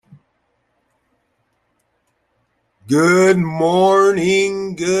Good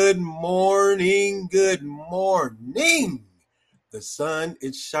morning, good morning, good morning. The sun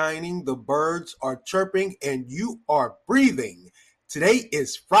is shining, the birds are chirping, and you are breathing. Today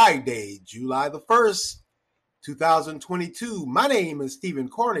is Friday, July the 1st, 2022. My name is Stephen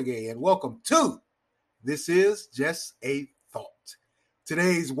Cornegay, and welcome to This is Just a Thought.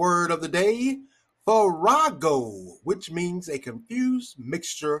 Today's word of the day, farrago, which means a confused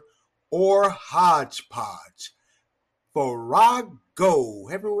mixture or hodgepodge. Farrago.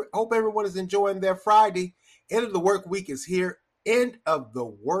 Hope everyone is enjoying their Friday. End of the work week is here. End of the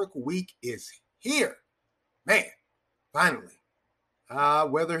work week is here. Man, finally.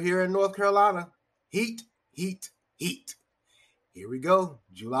 Weather here in North Carolina. Heat, heat, heat. Here we go.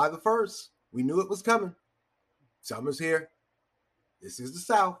 July the 1st. We knew it was coming. Summer's here. This is the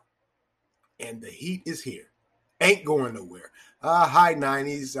South. And the heat is here. Ain't going nowhere. High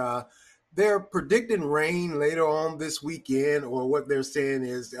 90s. They're predicting rain later on this weekend, or what they're saying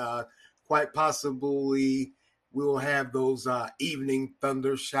is quite possibly we'll have those evening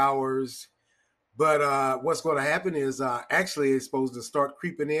thunder showers. But what's going to happen is actually it's supposed to start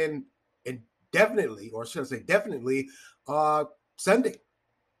creeping in indefinitely, or should I say definitely, Sunday,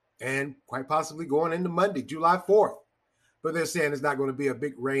 and quite possibly going into Monday, July 4th. But they're saying it's not going to be a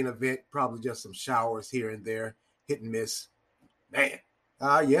big rain event, probably just some showers here and there, hit and miss. Man.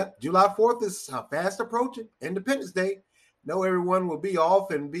 July 4th is fast approaching. Independence Day. Know everyone will be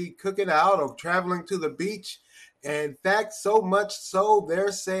off and be cooking out or traveling to the beach. And in fact, so much so,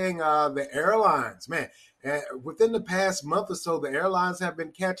 they're saying the airlines, man, within the past month or so, the airlines have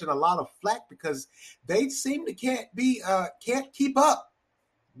been catching a lot of flack because they seem to can't keep up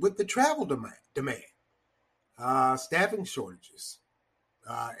with the travel demand. Staffing shortages,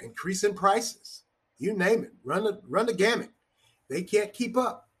 increasing prices, you name it, run the gamut. They can't keep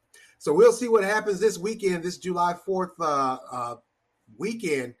up. So we'll see what happens this weekend, this July 4th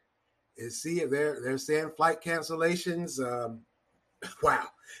weekend. Is see if they're saying flight cancellations. Wow,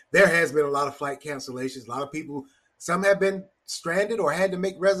 there has been a lot of flight cancellations. A lot of people, some have been stranded or had to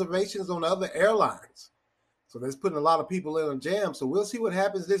make reservations on other airlines. So that's putting a lot of people in a jam. So we'll see what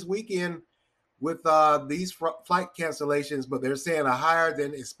happens this weekend with these flight cancellations, but they're saying a higher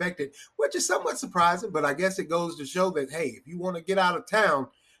than expected, which is somewhat surprising, but I guess it goes to show that, hey, if you want to get out of town,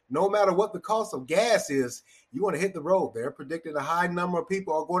 no matter what the cost of gas is, you want to hit the road. They're predicting a high number of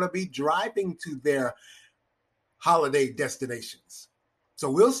people are going to be driving to their holiday destinations. So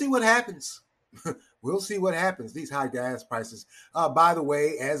we'll see what happens. We'll see what happens, these high gas prices. By the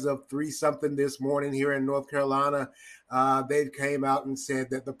way, as of 3-something this morning here in North Carolina, they came out and said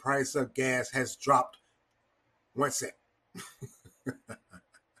that the price of gas has dropped 1 cent.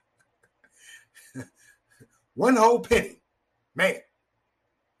 1 whole penny. Man,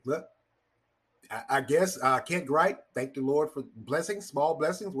 look, I guess I can't gripe. Thank the Lord for blessings, small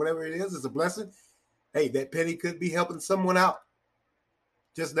blessings, whatever it is a blessing. Hey, that penny could be helping someone out.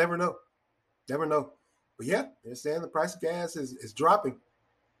 Just never know. Never know. But yeah, they're saying the price of gas is dropping.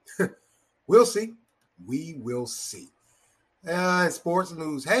 We'll see. We will see. Sports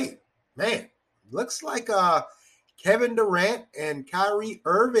news. Hey, man, looks like Kevin Durant and Kyrie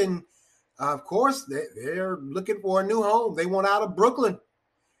Irving, of course, they're looking for a new home. They want out of Brooklyn.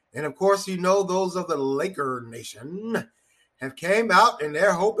 And of course, you know, those of the Laker Nation have came out and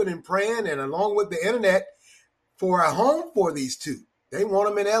they're hoping and praying, and along with the internet, for a home for these two. They want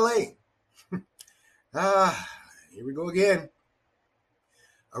them in L.A. Here we go again.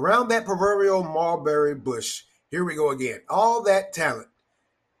 Around that proverbial mulberry bush, here we go again. All that talent.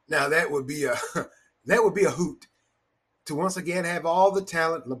 Now that would be a hoot to once again have all the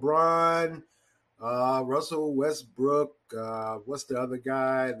talent. LeBron, Russell Westbrook, what's the other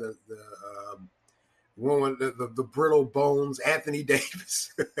guy? The one with the brittle bones, Anthony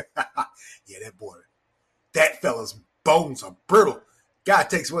Davis. Yeah, that boy. That fella's bones are brittle. Guy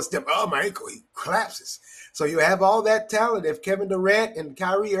takes one step, oh, my ankle, he collapses. So you have all that talent. If Kevin Durant and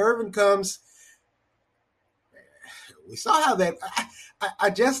Kyrie Irving comes, we saw how that.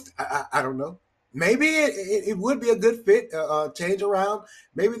 I don't know. Maybe it would be a good fit, change around.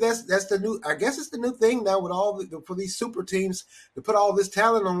 Maybe that's the new. I guess it's the new thing now with all for these super teams to put all this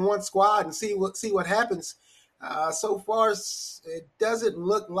talent on one squad and see what happens. So far, it doesn't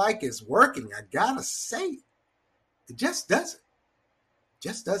look like it's working. I gotta say, it just doesn't.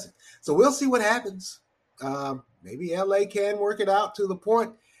 Just doesn't. So we'll see what happens. Maybe LA can work it out to the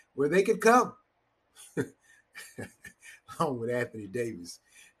point where they could come. Along with Anthony Davis.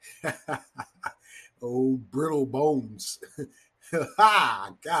 Oh, brittle bones.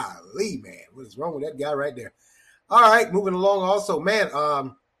 Golly, man. What is wrong with that guy right there? All right, moving along also. Man,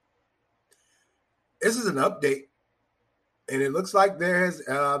 this is an update. And it looks like there has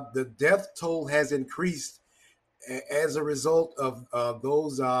the death toll has increased as a result of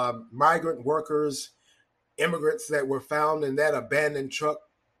those migrant workers, immigrants that were found in that abandoned truck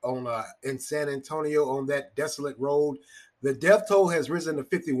on in San Antonio on that desolate road. The death toll has risen to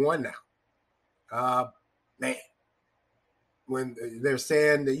 51 now. Man, when they're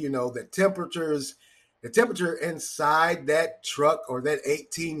saying that, the temperature inside that truck or that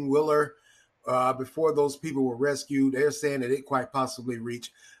 18-wheeler before those people were rescued, they're saying that it quite possibly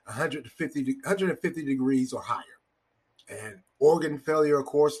reached 150 degrees or higher. And organ failure, of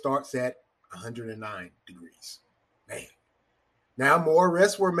course, starts at 109 degrees. Man. Now, more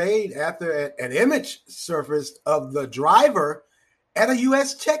arrests were made after an image surfaced of the driver at a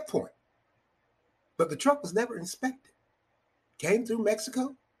U.S. checkpoint. But the truck was never inspected. Came through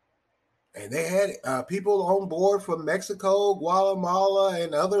Mexico, and they had people on board from Mexico, Guatemala,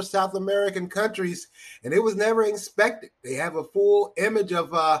 and other South American countries, and it was never inspected. They have a full image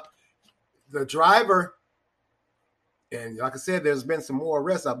of the driver. And like I said, there's been some more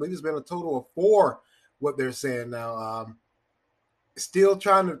arrests. I believe there's been a total of 4, what they're saying now. Still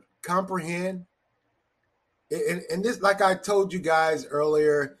trying to comprehend. And this, like I told you guys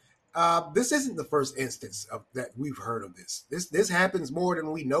earlier, this isn't the first instance that we've heard of this. This happens more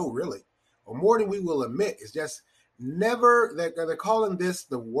than we know, really, or more than we will admit. It's just never, they're calling this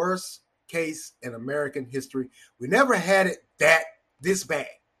the worst case in American history. We never had it this bad.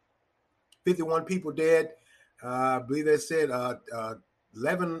 51 people dead. I believe they said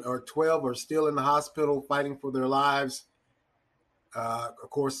 11 or 12 are still in the hospital fighting for their lives. Of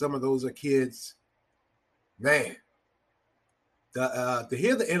course, some of those are kids. Man, to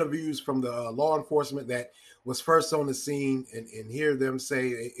hear the interviews from the law enforcement that was first on the scene and hear them say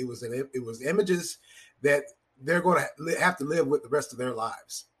it was images that they're going to have to live with the rest of their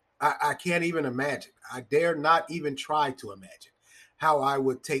lives. I can't even imagine. I dare not even try to imagine how I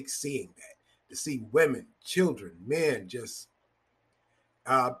would take seeing that. To see women, children, men just,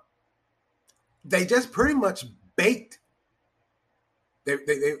 they just pretty much baked. They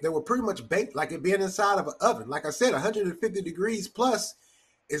were pretty much baked like it being inside of an oven. Like I said, 150 degrees plus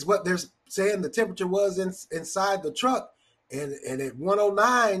is what they're saying the temperature was inside the truck. And at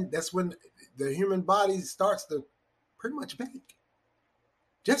 109, that's when the human body starts to pretty much bake.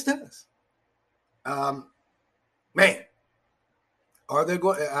 Just us. Man, are there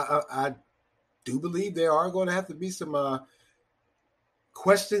going? I do believe there are going to have to be some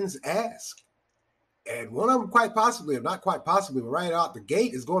questions asked. And one of them quite possibly, or not quite possibly, but right out the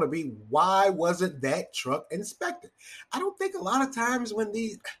gate is going to be, why wasn't that truck inspected? I don't think a lot of times when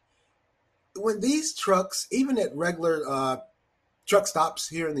these trucks, even at regular truck stops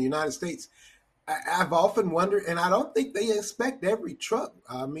here in the United States, I've often wondered, and I don't think they inspect every truck.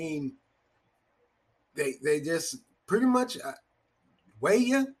 I mean, they just pretty much weigh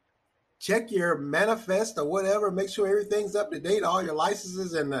you, check your manifest or whatever, make sure everything's up to date, all your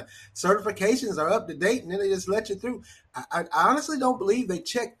licenses and certifications are up to date, and then they just let you through. I honestly don't believe they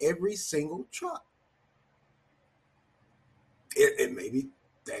check every single truck. It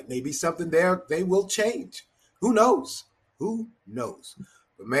may be something there they will change. Who knows?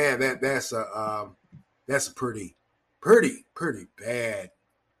 But man, that's a pretty bad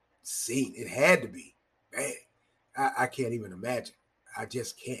scene. It had to be. Man, I can't even imagine. I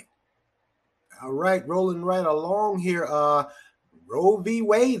just can't. All right, rolling right along here. Roe v.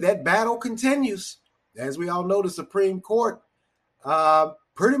 Wade, that battle continues. As we all know, the Supreme Court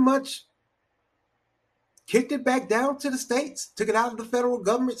pretty much kicked it back down to the states, took it out of the federal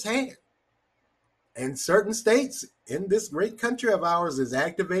government's hand. And certain states in this great country of ours is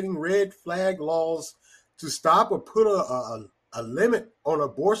activating red flag laws to stop or put a limit on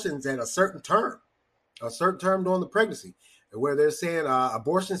abortions at a certain term during the pregnancy, where they're saying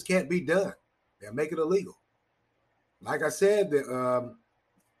abortions can't be done. They'll make it illegal. Like I said, the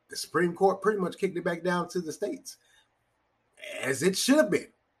Supreme Court pretty much kicked it back down to the states, as it should have been.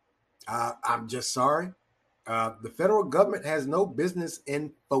 I'm just sorry. The federal government has no business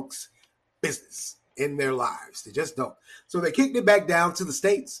in folks' business in their lives. They just don't. So they kicked it back down to the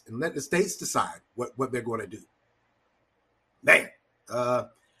states and let the states decide what they're going to do. Man,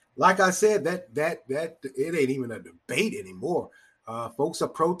 like I said, that it ain't even a debate anymore. Folks are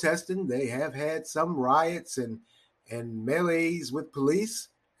protesting. They have had some riots and melees with police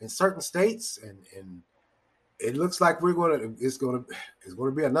in certain states, and it looks like it's going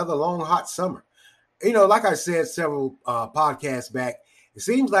to be another long hot summer. You know, like I said several podcasts back, it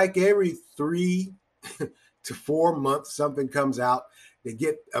seems like every 3 to 4 months something comes out. They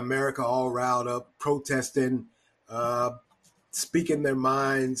get America all riled up, protesting, speaking their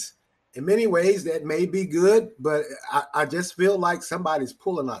minds. in many ways, that may be good, but I just feel like somebody's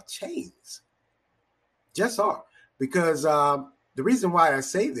pulling our chains. Just are. Because the reason why I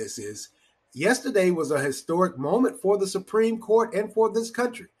say this is yesterday was a historic moment for the Supreme Court and for this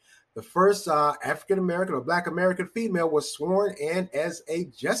country. The first African American or Black American female was sworn in as a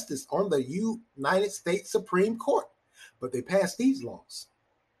justice on the United States Supreme Court. But they passed these laws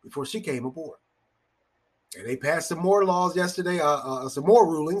before she came aboard. And they passed some more laws yesterday, some more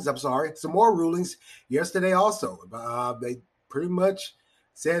rulings yesterday also. They pretty much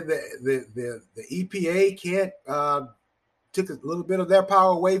said that the EPA can't took a little bit of their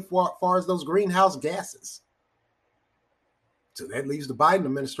power away as far as those greenhouse gases. So that leaves the Biden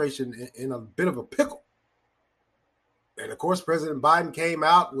administration in a bit of a pickle. And of course, President Biden came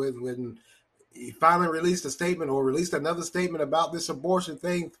out when he finally released a statement or released another statement about this abortion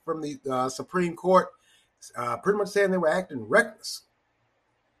thing from the Supreme Court, pretty much saying they were acting reckless.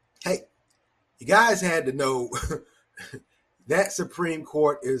 Hey, you guys had to know that Supreme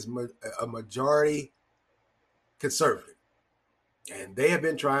Court is a majority conservative. And they have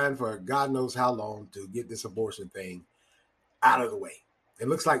been trying for God knows how long to get this abortion thing out of the way. It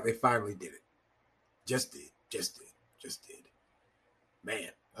looks like they finally did it. Just did. Man,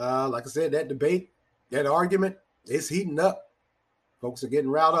 like I said, that debate, that argument is heating up. Folks are getting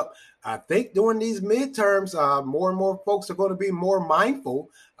riled up. I think during these midterms, more and more folks are going to be more mindful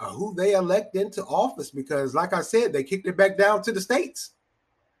of who they elect into office because, like I said, they kicked it back down to the states.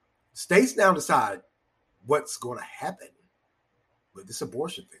 States now decide what's going to happen with this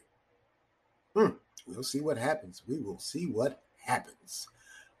abortion thing. We'll see what happens. We will see what happens.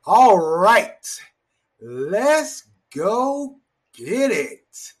 All right. Let's go get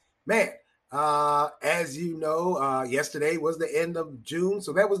it. Man, as you know, yesterday was the end of June.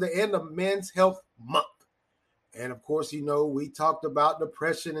 So that was the end of Men's Health Month. And of course, you know, we talked about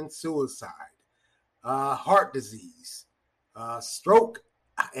depression and suicide, heart disease, stroke,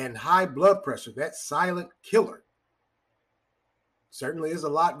 and high blood pressure. That silent killer. Certainly is a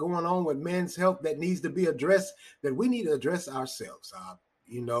lot going on with men's health that needs to be addressed, that we need to address ourselves.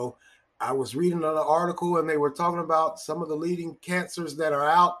 You know, I was reading an article and they were talking about some of the leading cancers that are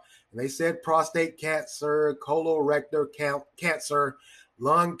out. And they said prostate cancer, colorectal cancer,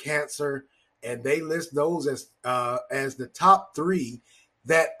 lung cancer, and they list those as the top 3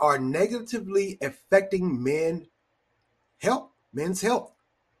 that are negatively affecting men's health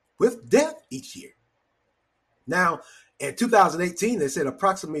with death each year. Now, in 2018, they said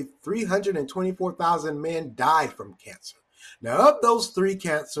approximately 324,000 men died from cancer. Now, of those 3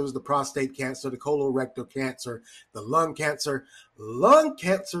 cancers, the prostate cancer, the colorectal cancer, the lung cancer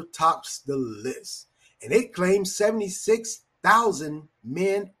tops the list. And it claims 76,000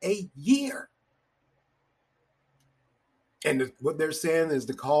 men a year. And what they're saying is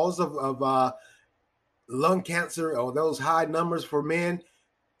the cause of lung cancer or those high numbers for men,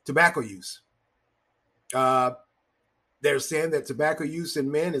 tobacco use. They're saying that tobacco use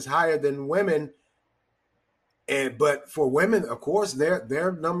in men is higher than women. But for women, of course,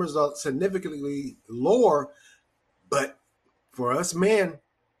 their numbers are significantly lower. But for us men,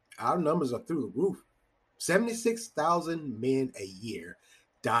 our numbers are through the roof. 76,000 men a year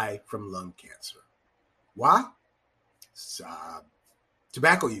die from lung cancer. Why?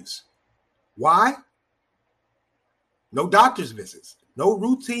 Tobacco use. Why? No doctor's visits. No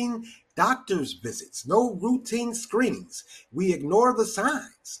routine doctor's visits. No routine screenings. We ignore the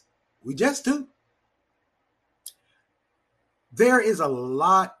signs. We just do. There is a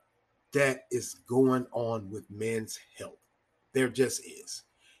lot that is going on with men's health. There just is.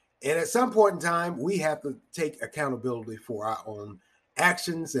 And at some point in time, we have to take accountability for our own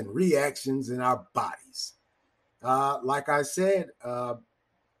actions and reactions in our bodies. Like I said,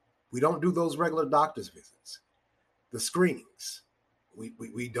 we don't do those regular doctor's visits, the screenings.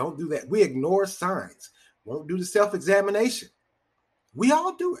 We don't do that. We ignore signs. Won't do the self-examination. We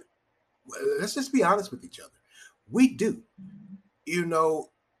all do it. Let's just be honest with each other. We do. You know,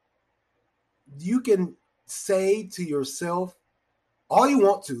 you can say to yourself all you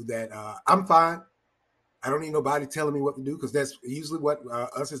want to that I'm fine. I don't need nobody telling me what to do because that's usually what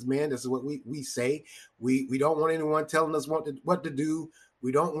us as men, this is what we say. We don't want anyone telling us what to do.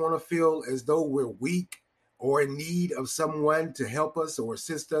 We don't want to feel as though we're weak or in need of someone to help us or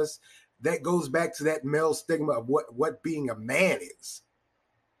assist us. That goes back to that male stigma of what being a man is.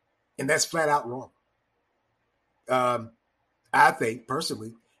 And that's flat out wrong. I think,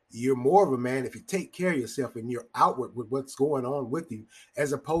 personally, you're more of a man if you take care of yourself and you're outward with what's going on with you,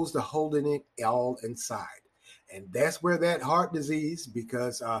 as opposed to holding it all inside. And that's where that heart disease,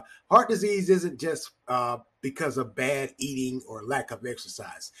 because heart disease isn't just because of bad eating or lack of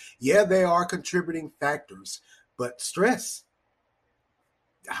exercise. Yeah, they are contributing factors, but stress,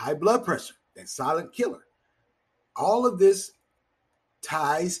 high blood pressure, that silent killer, all of this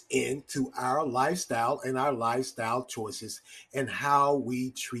ties into our lifestyle and our lifestyle choices and how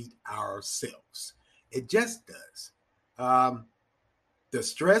we treat ourselves. It just does. The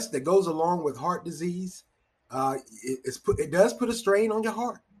stress that goes along with heart disease, it does put a strain on your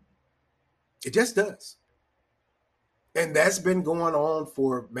heart. It just does. And that's been going on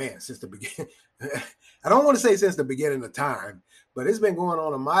for, since the beginning. I don't want to say since the beginning of time, but it's been going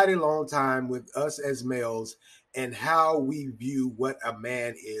on a mighty long time with us as males and how we view what a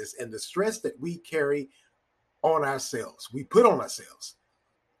man is and the stress that we carry on ourselves, we put on ourselves.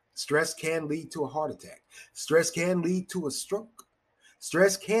 Stress can lead to a heart attack. Stress can lead to a stroke.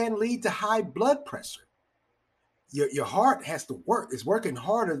 Stress can lead to high blood pressure. Your heart has to work. It's working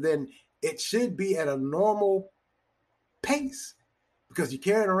harder than it should be at a normal pace because you're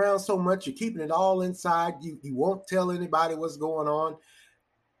carrying around so much. You're keeping it all inside. You won't tell anybody what's going on.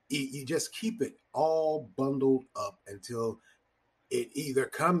 You just keep it all bundled up until it either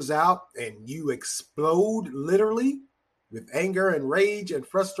comes out and you explode literally with anger and rage and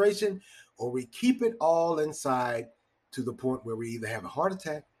frustration, or we keep it all inside to the point where we either have a heart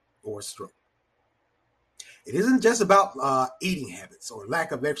attack or a stroke. It isn't just about eating habits or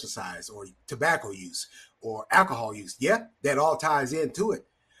lack of exercise or tobacco use or alcohol use. Yeah, that all ties into it.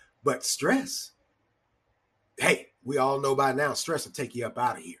 But stress, hey, we all know by now, stress will take you up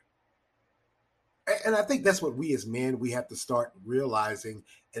out of here. And I think that's what we as men, we have to start realizing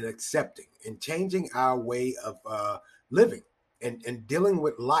and accepting and changing our way of living and dealing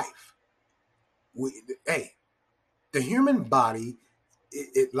with life. The human body,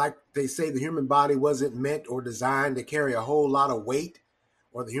 like they say, the human body wasn't meant or designed to carry a whole lot of weight,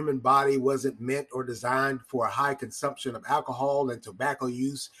 or the human body wasn't meant or designed for a high consumption of alcohol and tobacco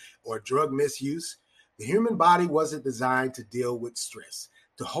use or drug misuse. The human body wasn't designed to deal with stress,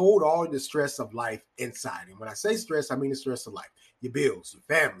 to hold all the stress of life inside. And when I say stress, I mean the stress of life, your bills, your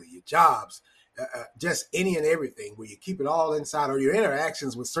family, your jobs, just any and everything, where you keep it all inside, or your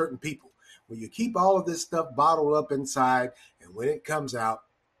interactions with certain people, where you keep all of this stuff bottled up inside. And when it comes out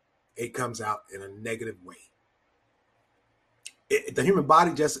in a negative way. The human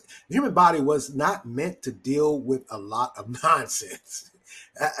body was not meant to deal with a lot of nonsense.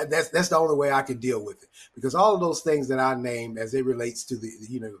 That's the only way I can deal with it, because all of those things that I named as it relates to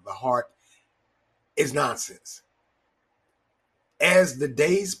the heart is nonsense. As the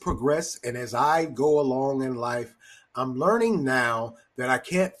days progress and as I go along in life, I'm learning now that I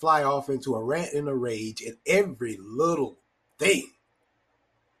can't fly off into a rant and a rage at every little thing.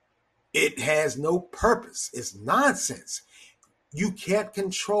 It has no purpose. It's nonsense. You can't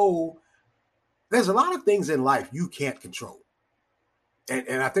control. There's a lot of things in life you can't control.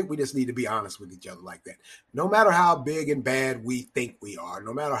 And I think we just need to be honest with each other like that. No matter how big and bad we think we are,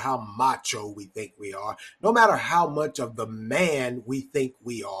 no matter how macho we think we are, no matter how much of the man we think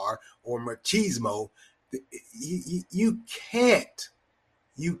we are, or machismo, you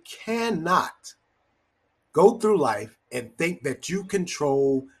cannot go through life and think that you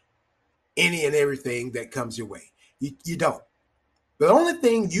control any and everything that comes your way. You don't. The only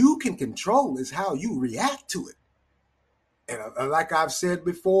thing you can control is how you react to it. And like I've said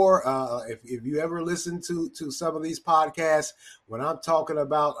before, if you ever listen to some of these podcasts, when I'm talking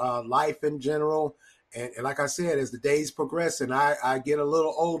about life in general, and like I said, as the days progress and I get a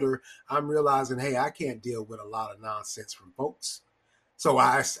little older, I'm realizing, hey, I can't deal with a lot of nonsense from folks. So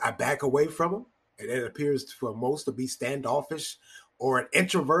I back away from them. And it appears for most to be standoffish or an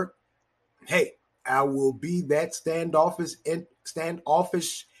introvert. Hey, I will be that standoffish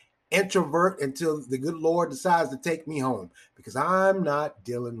introvert until the good Lord decides to take me home, because I'm not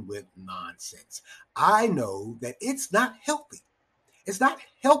dealing with nonsense. I know that it's not healthy. It's not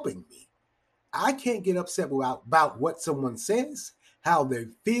helping me. I can't get upset about what someone says, how they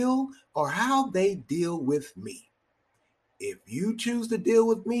feel, or how they deal with me. If you choose to deal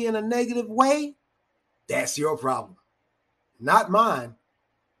with me in a negative way, that's your problem, not mine.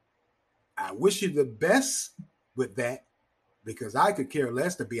 I wish you the best with that, because I could care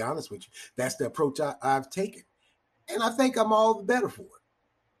less, to be honest with you. That's the approach I've taken. And I think I'm all the better for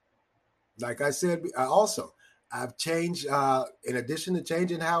it. Like I said, I've changed, in addition to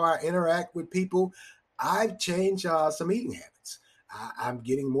changing how I interact with people, I've changed some eating habits. I'm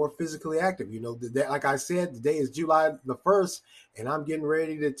getting more physically active. Like I said, today is July the 1st, and I'm getting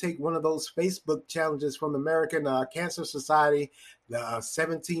ready to take one of those Facebook challenges from the American Cancer Society, the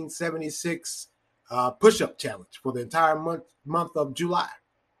 1776 push-up challenge for the entire month of July.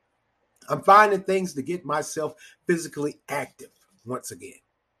 I'm finding things to get myself physically active once again.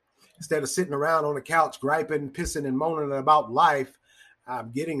 Instead of sitting around on the couch griping, pissing, and moaning about life,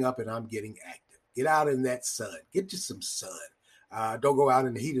 I'm getting up and I'm getting active. Get out in that sun. Get you some sun. Don't go out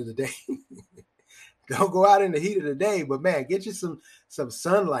in the heat of the day. Don't go out in the heat of the day, but man, get you some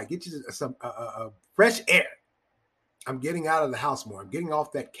sunlight. Get you some fresh air. I'm getting out of the house more. I'm getting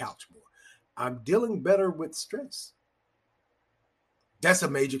off that couch more. I'm dealing better with stress. That's a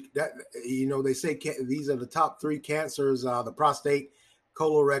major, they say these are the top 3 cancers, the prostate,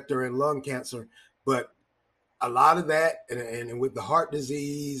 colorectal, and lung cancer. But a lot of that, and with the heart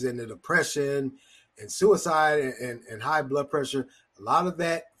disease and the depression and suicide and high blood pressure, a lot of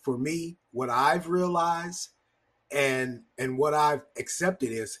that for me, what I've realized and what I've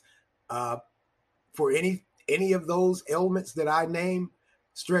accepted is for any of those ailments that I name,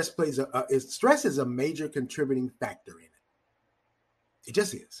 stress is a major contributing factor in it. It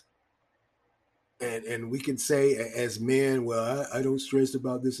just is. And we can say as men, well, I don't stress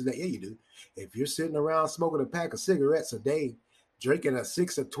about this and that. Yeah, you do. If you're sitting around smoking a pack of cigarettes a day, drinking a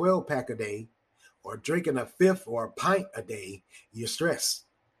 6 or 12 pack a day, or drinking a 5th or a pint a day, you're stressed.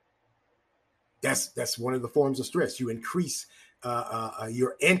 That's one of the forms of stress. You increase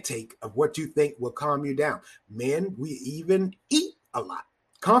your intake of what you think will calm you down. Men, we even eat a lot.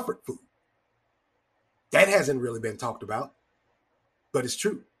 Comfort food. That hasn't really been talked about, but it's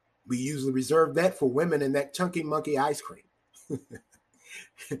true. We usually reserve that for women and that chunky monkey ice cream.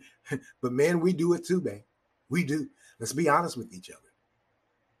 But men, we do it too, man. We do. Let's be honest with each other.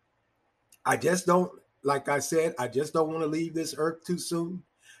 I just don't, like I said, I just don't want to leave this earth too soon,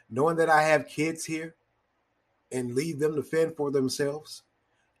 knowing that I have kids here and leave them to fend for themselves.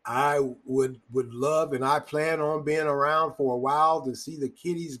 I would love, and I plan on being around for a while to see the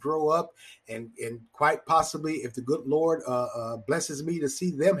kiddies grow up, and quite possibly, if the good Lord blesses me, to see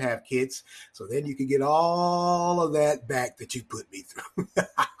them have kids, so then you can get all of that back that you put me through.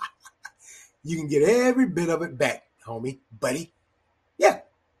 You can get every bit of it back, homie, buddy. Yeah.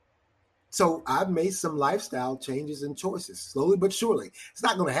 So I've made some lifestyle changes and choices, slowly but surely. It's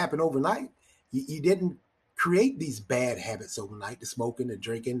not going to happen overnight. You didn't create these bad habits overnight, the smoking, the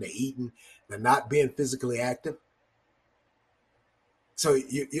drinking, the eating, the not being physically active. So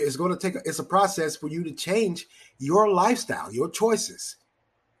it's going to take, it's a process for you to change your lifestyle, your choices.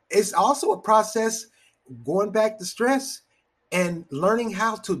 It's also a process going back to stress and learning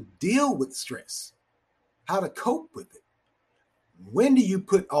how to deal with stress, how to cope with it. When do you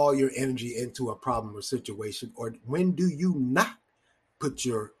put all your energy into a problem or situation, or when do you not put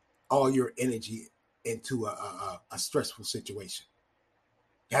all your energy into a stressful situation?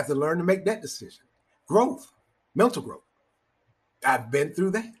 You have to learn to make that decision. Growth, mental growth. I've been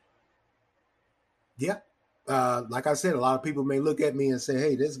through that. Yeah. Like I said, a lot of people may look at me and say,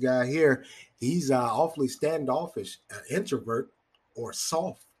 hey, this guy here, he's awfully standoffish, introvert, or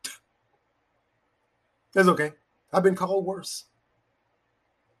soft. That's okay. I've been called worse.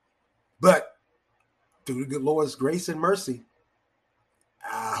 But through the good Lord's grace and mercy,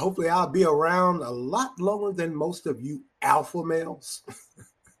 hopefully I'll be around a lot longer than most of you alpha males.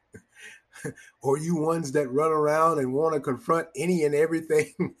 Or you ones that run around and want to confront any and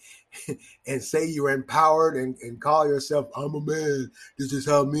everything and say you're empowered and call yourself, I'm a man. This is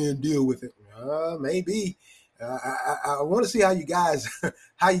how men deal with it. Maybe. I want to see how you guys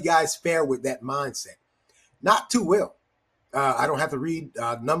fare with that mindset. Not too well. I don't have to read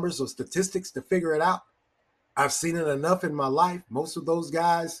numbers or statistics to figure it out. I've seen it enough in my life. Most of those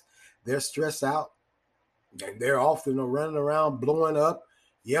guys, they're stressed out, and they're often running around blowing up,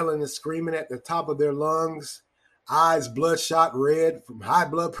 yelling and screaming at the top of their lungs, eyes bloodshot red from high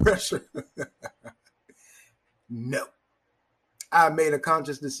blood pressure. No. I made a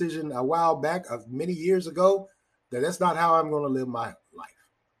conscious decision a while back, many years ago, that's not how I'm going to live my life.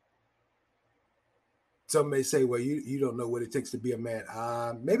 Some may say, well, you don't know what it takes to be a man.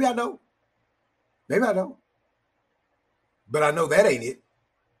 Maybe I don't. Maybe I don't. But I know that ain't it.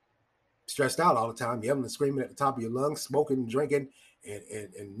 Stressed out all the time, yelling and screaming at the top of your lungs, smoking and drinking,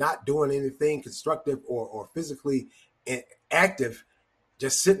 and not doing anything constructive or physically active,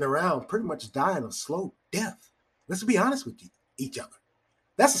 just sitting around, pretty much dying a slow death. Let's be honest with each other.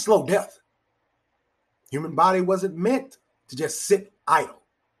 That's a slow death. Human body wasn't meant to just sit idle.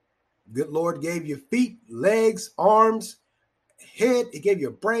 Good Lord gave you feet, legs, arms, head. He gave you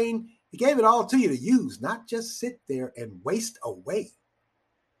a brain. He gave it all to you to use, not just sit there and waste away.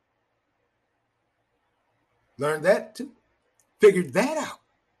 Learned that too. Figured that out.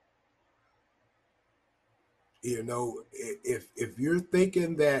 You know, if you're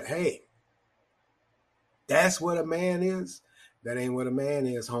thinking that, hey, that's what a man is, that ain't what a man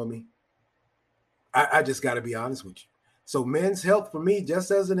is, homie. I just got to be honest with you. So men's health for me,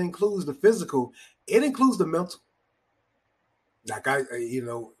 just as it includes the physical, it includes the mental. Like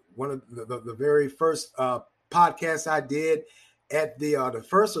one of the very first podcasts I did at the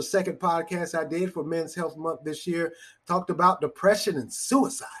first or second podcast I did for Men's Health Month this year talked about depression and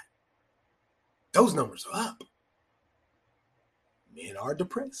suicide. Those numbers are up. Men are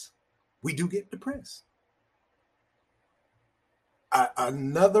depressed. We do get depressed.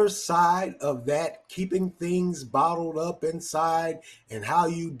 Another side of that, keeping things bottled up inside and how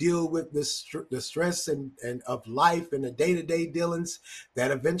you deal with the stress and of life and the day-to-day dealings, that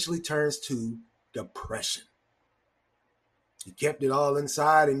eventually turns to depression. You kept it all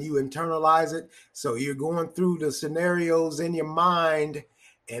inside and you internalize it. So you're going through the scenarios in your mind,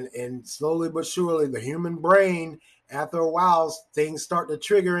 and slowly but surely the human brain, after a while, things start to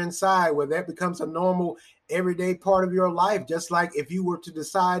trigger inside where that becomes a normal everyday part of your life. Just like if you were to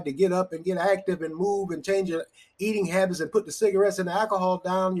decide to get up and get active and move and change your eating habits and put the cigarettes and the alcohol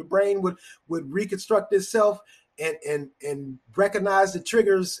down, your brain would reconstruct itself and recognize the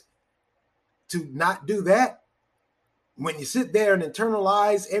triggers to not do that. When you sit there and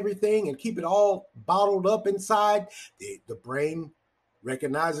internalize everything and keep it all bottled up inside, the brain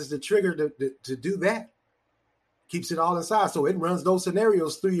recognizes the trigger to do that. Keeps it all inside. So it runs those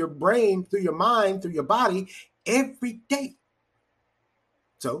scenarios through your brain, through your mind, through your body every day.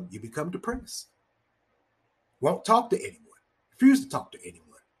 So you become depressed. Won't talk to anyone. Refuse to talk to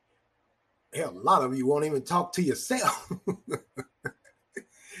anyone. Hell, a lot of you won't even talk to yourself.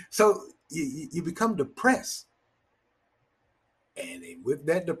 So you become depressed. And with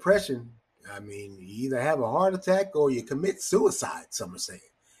that depression, I mean, you either have a heart attack or you commit suicide, some are saying.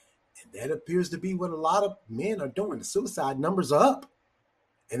 And that appears to be what a lot of men are doing. The suicide numbers are up.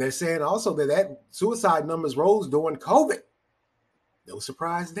 And they're saying also that suicide numbers rose during COVID. No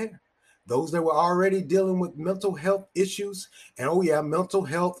surprise there. Those that were already dealing with mental health issues, and mental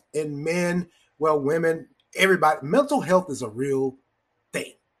health in men, well, women, everybody. Mental health is a real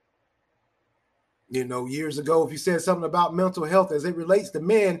thing. Years ago, if you said something about mental health as it relates to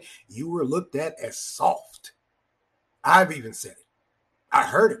men, you were looked at as soft. I've even said it. I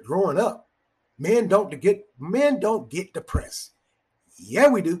heard it growing up. Men don't get depressed. Yeah,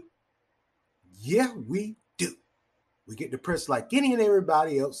 we do. Yeah, we do. We get depressed like any and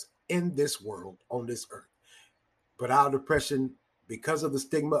everybody else in this world, on this earth. But our depression, because of the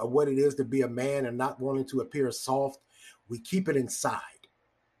stigma of what it is to be a man and not wanting to appear soft, we keep it inside.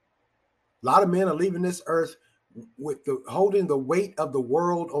 A lot of men are leaving this earth with holding the weight of the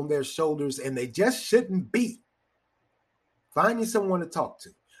world on their shoulders, and they just shouldn't be. Finding someone to talk to.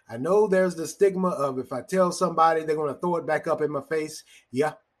 I know there's the stigma of if I tell somebody, they're going to throw it back up in my face.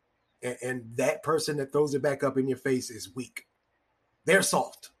 Yeah. And that person that throws it back up in your face is weak. They're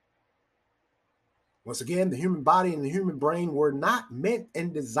soft. Once again, the human body and the human brain were not meant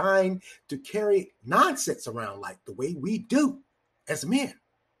and designed to carry nonsense around like the way we do as men.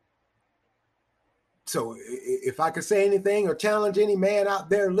 So if I could say anything or challenge any man out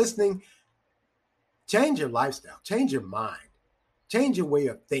there listening, change your lifestyle, change your mind, change your way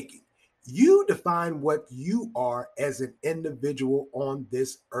of thinking. You define what you are as an individual on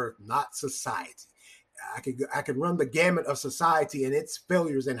this earth, not society. I could run the gamut of society and its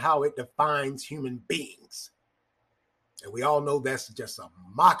failures and how it defines human beings. And we all know that's just a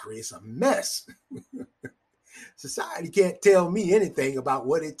mockery. It's a mess. Society can't tell me anything about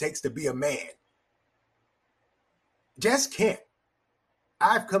what it takes to be a man. Just can't.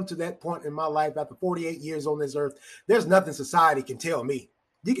 I've come to that point in my life after 48 years on this earth. There's nothing society can tell me.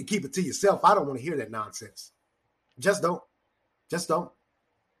 You can keep it to yourself. I don't want to hear that nonsense. Just don't. Just don't.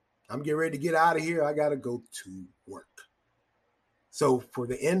 I'm getting ready to get out of here. I got to go to work. So for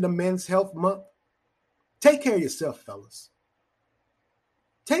the end of Men's Health Month, take care of yourself, fellas.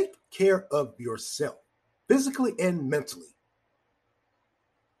 Take care of yourself, physically and mentally.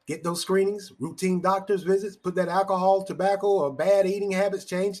 Get those screenings, routine doctor's visits, put that alcohol, tobacco, or bad eating habits,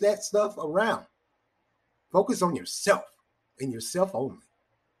 change that stuff around. Focus on yourself and yourself only.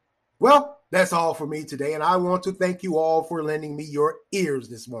 Well, that's all for me today, and I want to thank you all for lending me your ears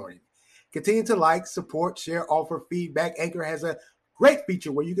this morning. Continue to like, support, share, offer feedback. Anchor has a great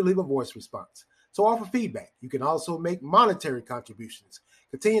feature where you can leave a voice response. So offer feedback. You can also make monetary contributions.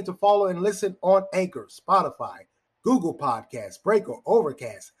 Continue to follow and listen on Anchor, Spotify, Google Podcasts, Breaker,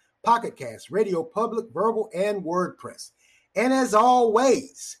 Overcast, Pocket Cast, Radio Public, Verbal, and WordPress. And as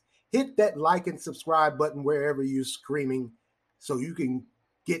always, hit that like and subscribe button wherever you're streaming so you can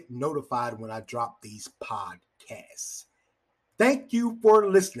get notified when I drop these podcasts. Thank you for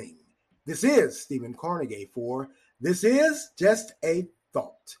listening. This is Stephen Carnegie for This Is Just a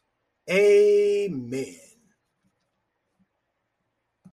Thought. Amen.